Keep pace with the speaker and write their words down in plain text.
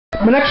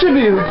My next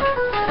review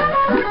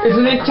is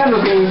a Nintendo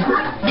game,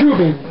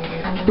 Toobin.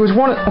 It was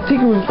one. I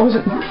think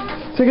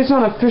it's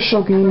not an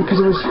official game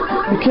because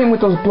it came with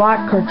those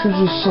black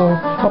cartridges. So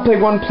I'll play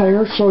one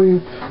player, show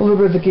you a little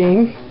bit of the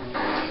game.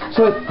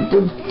 So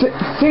the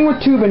thing with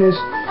Toobin is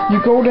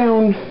you go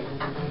down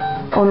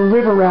on a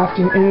river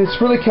rafting, and it's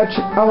really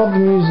catchy. I love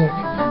the music.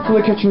 It's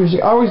really catchy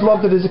music. I always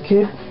loved it as a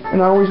kid,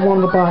 and I always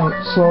wanted to buy it.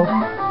 So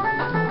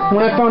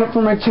when I found it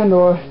for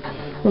Nintendo,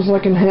 I was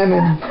like in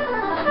heaven.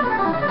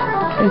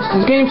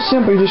 The game's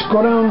simple. You just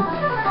go down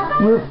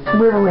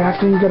river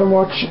rafting. You gotta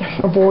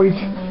avoid,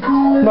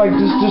 like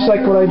just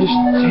like what I just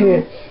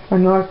hit. I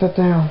knocked that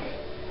down.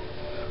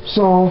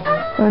 So,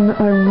 and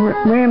I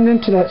rammed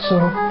into that.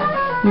 So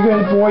you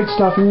gotta avoid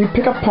stuff, and you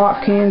pick up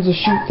pop cans to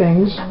shoot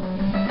things.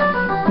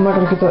 I'm not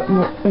gonna get that.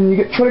 And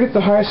you try to get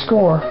the highest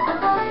score.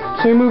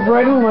 So you move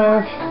right and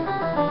left,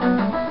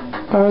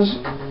 as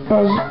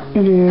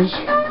it is,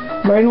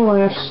 right and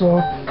left.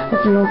 So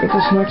hopefully you don't get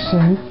this next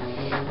thing.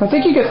 I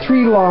think you get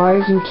 3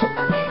 lives, and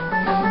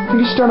I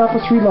think you start off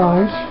with 3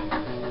 lives.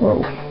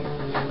 Whoa!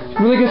 It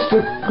really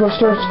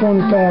starts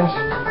going fast.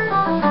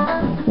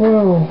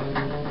 Whoa!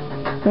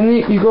 And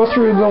then you go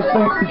through those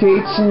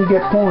gates and you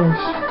get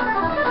points.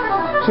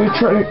 So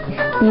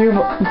you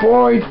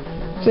avoid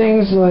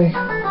things like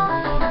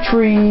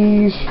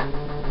trees.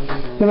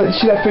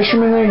 See that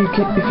fisherman there? If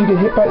you get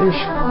hit by it,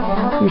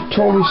 you're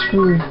totally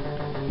screwed.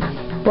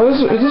 But this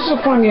is a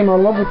fun game. I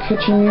love the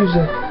catchy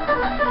music.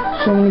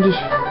 So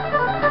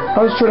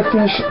I'll just try to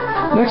finish.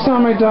 Next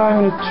time I die,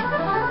 I'm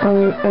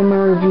gonna end my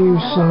review.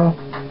 So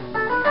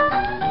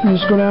I'll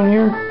just go down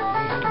here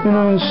and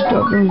I'm gonna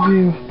start the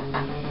review.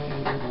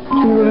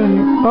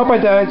 Oh, I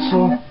died.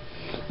 So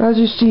as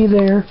you see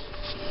there,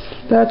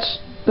 that's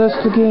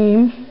the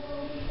game.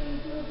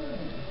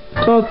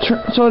 So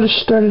I'll just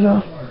start it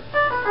up.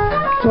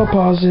 So I'll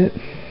pause it.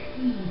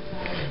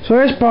 So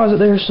I just pause it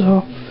there.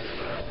 So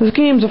this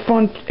game's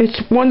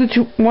it's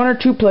 1 or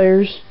 2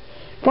 players,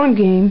 fun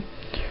game.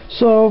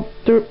 So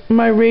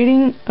my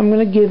rating, I'm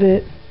gonna give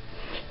it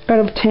out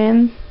of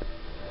 10.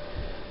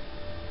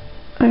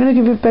 I'm gonna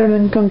give it better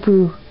than Kung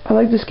Fu. I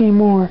like this game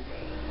more.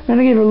 I'm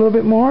gonna give it a little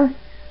bit more.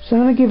 So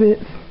I'm gonna give it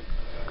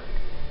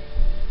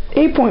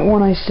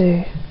 8.1. I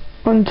say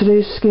on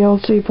today's scale,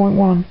 it's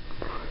 8.1.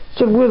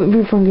 It's a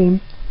really fun game.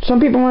 Some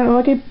people might not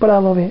like it, but I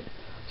love it.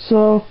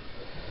 So,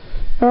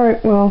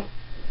 alright, well,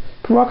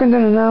 if you're walking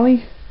down an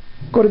alley,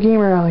 go to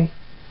Gamer Alley.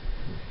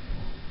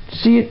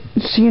 See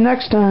you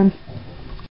next time.